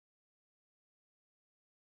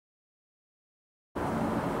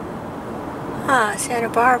Santa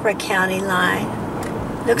Barbara County line.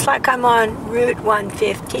 Looks like I'm on Route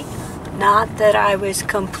 150. Not that I was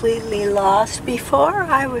completely lost before.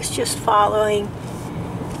 I was just following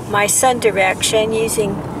my sun direction,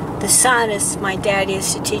 using the sun as my dad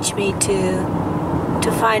used to teach me to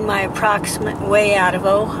find my approximate way out of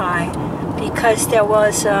Ojai, because there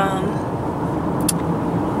was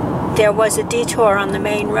a detour on the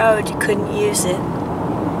main road. You couldn't use it.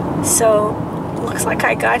 So looks like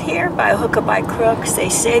I got here by hook or by crook. They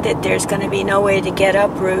say that there's going to be no way to get up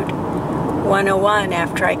Route 101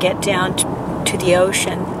 after I get down to the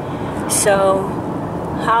ocean. So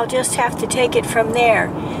I'll just have to take it from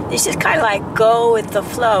there. This is kind of like go with the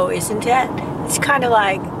flow, isn't it? It's kind of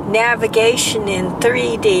like navigation in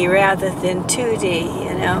 3D rather than 2D,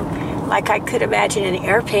 you know? Like I could imagine an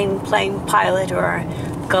airplane pilot or a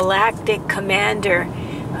galactic commander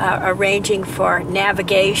arranging for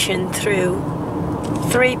navigation through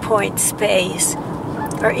 3-point space,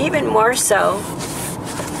 or even more so,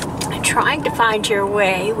 trying to find your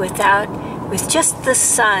way with just the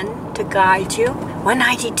sun to guide you.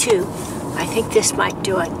 192. I think this might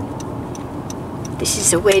do it. This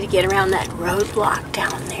is a way to get around that roadblock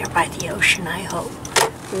down there by the ocean, I hope.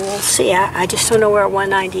 We'll see. I just don't know where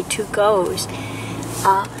 192 goes.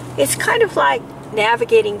 It's kind of like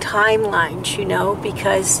navigating timelines, you know,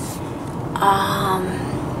 because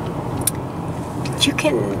you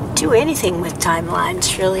can do anything with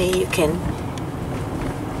timelines, really. You can.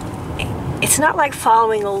 It's not like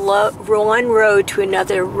following one road to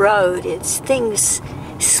another road. It's things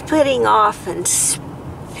splitting off and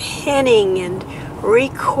spinning and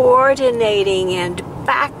recoordinating and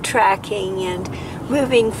backtracking and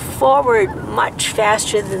moving forward much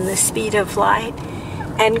faster than the speed of light,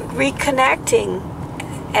 and reconnecting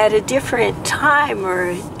at a different time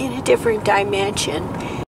or in a different dimension.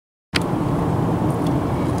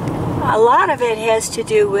 A lot of it has to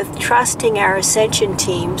do with trusting our ascension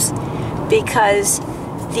teams, because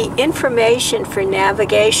the information for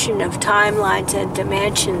navigation of timelines and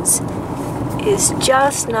dimensions is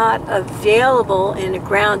just not available in a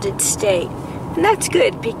grounded state. And that's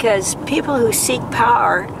good, because people who seek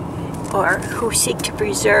power or who seek to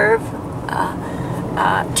preserve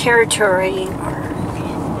territory or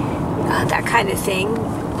that kind of thing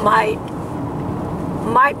might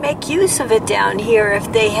make use of it down here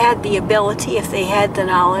if they had the ability, if they had the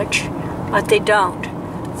knowledge, but they don't.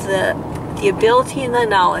 The ability and the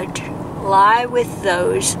knowledge lie with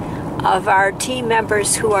those of our team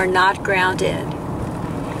members who are not grounded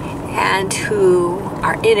and who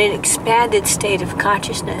are in an expanded state of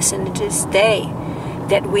consciousness, and it is they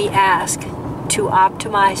that we ask to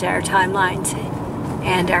optimize our timelines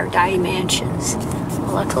and our dimensions.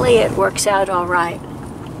 Luckily, it works out all right.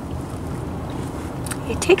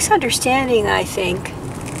 It takes understanding, I think,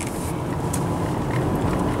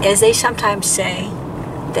 as they sometimes say,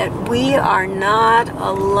 that we are not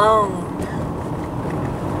alone.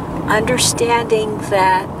 Understanding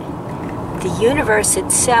that the universe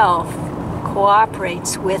itself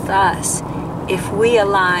cooperates with us if we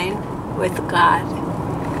align with God.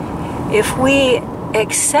 If we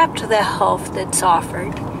accept the help that's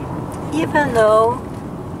offered, even though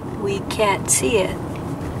we can't see it,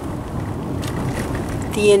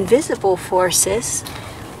 the invisible forces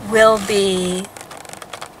will be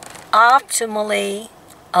optimally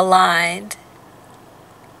aligned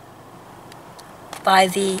by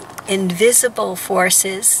the invisible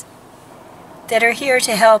forces that are here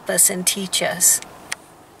to help us and teach us.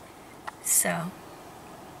 So